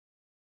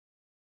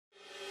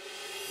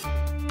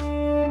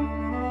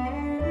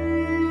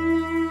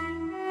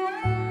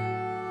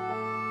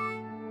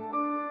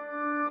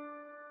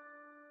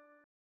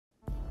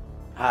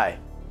Hi,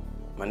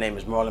 my name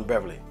is Marlon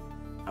Beverly.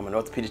 I'm an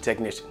orthopedic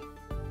technician.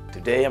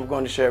 Today I'm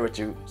going to share with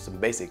you some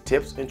basic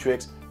tips and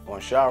tricks on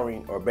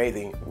showering or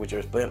bathing with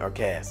your splint or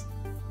cast.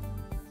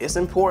 It's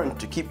important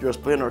to keep your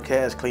splint or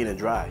cast clean and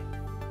dry.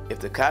 If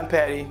the cotton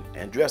padding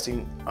and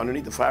dressing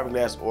underneath the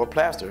fiberglass or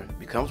plaster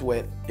becomes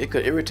wet, it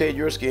could irritate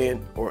your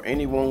skin or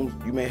any wounds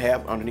you may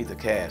have underneath the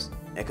cast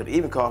and could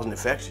even cause an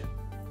infection.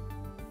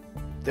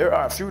 There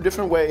are a few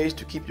different ways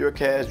to keep your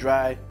cast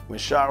dry when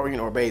showering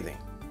or bathing.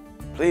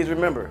 Please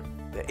remember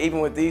that even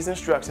with these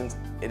instructions,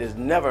 it is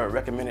never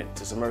recommended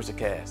to submerge the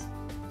cast.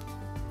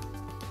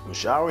 When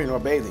showering or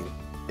bathing,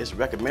 it's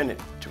recommended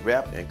to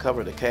wrap and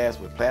cover the cast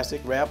with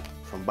plastic wrap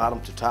from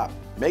bottom to top,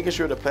 making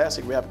sure the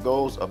plastic wrap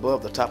goes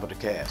above the top of the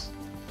cast.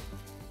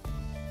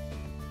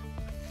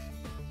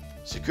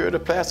 Secure the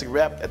plastic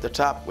wrap at the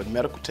top with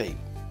medical tape.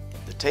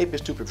 The tape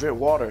is to prevent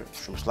water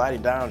from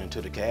sliding down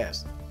into the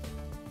cast.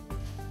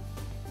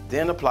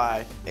 Then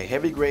apply a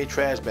heavy grade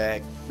trash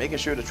bag, making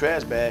sure the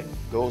trash bag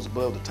goes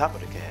above the top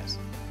of the cast.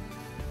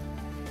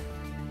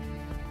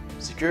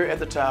 Secure at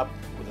the top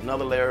with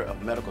another layer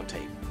of medical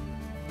tape.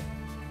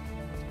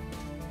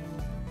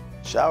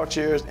 Shower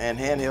chairs and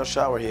handheld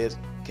shower heads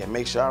can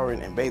make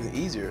showering and bathing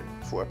easier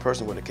for a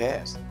person with a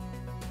cast.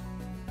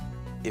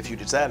 If you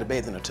decide to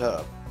bathe in a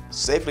tub,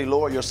 safely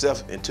lower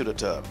yourself into the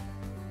tub.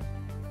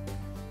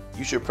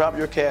 You should prop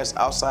your cast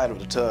outside of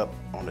the tub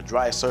on the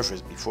dry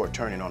surface before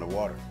turning on the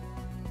water.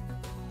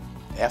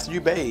 After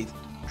you bathe,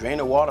 drain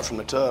the water from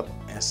the tub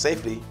and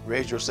safely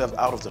raise yourself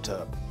out of the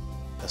tub.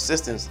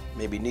 Assistance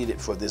may be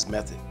needed for this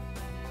method.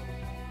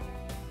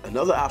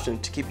 Another option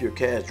to keep your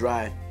cast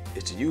dry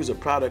is to use a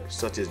product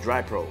such as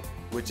Dry Pro,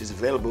 which is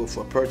available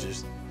for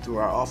purchase through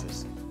our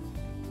office.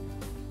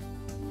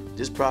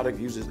 This product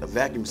uses a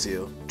vacuum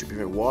seal to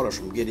prevent water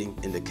from getting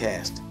in the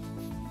cast.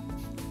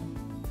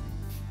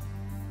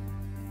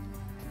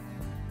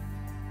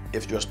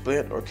 If your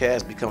splint or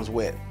cast becomes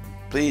wet,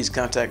 please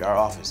contact our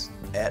office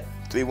at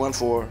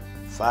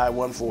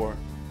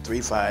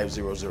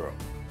 314-514-3500.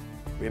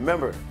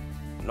 Remember,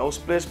 no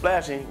split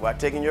splashing while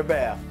taking your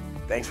bath.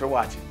 Thanks for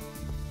watching.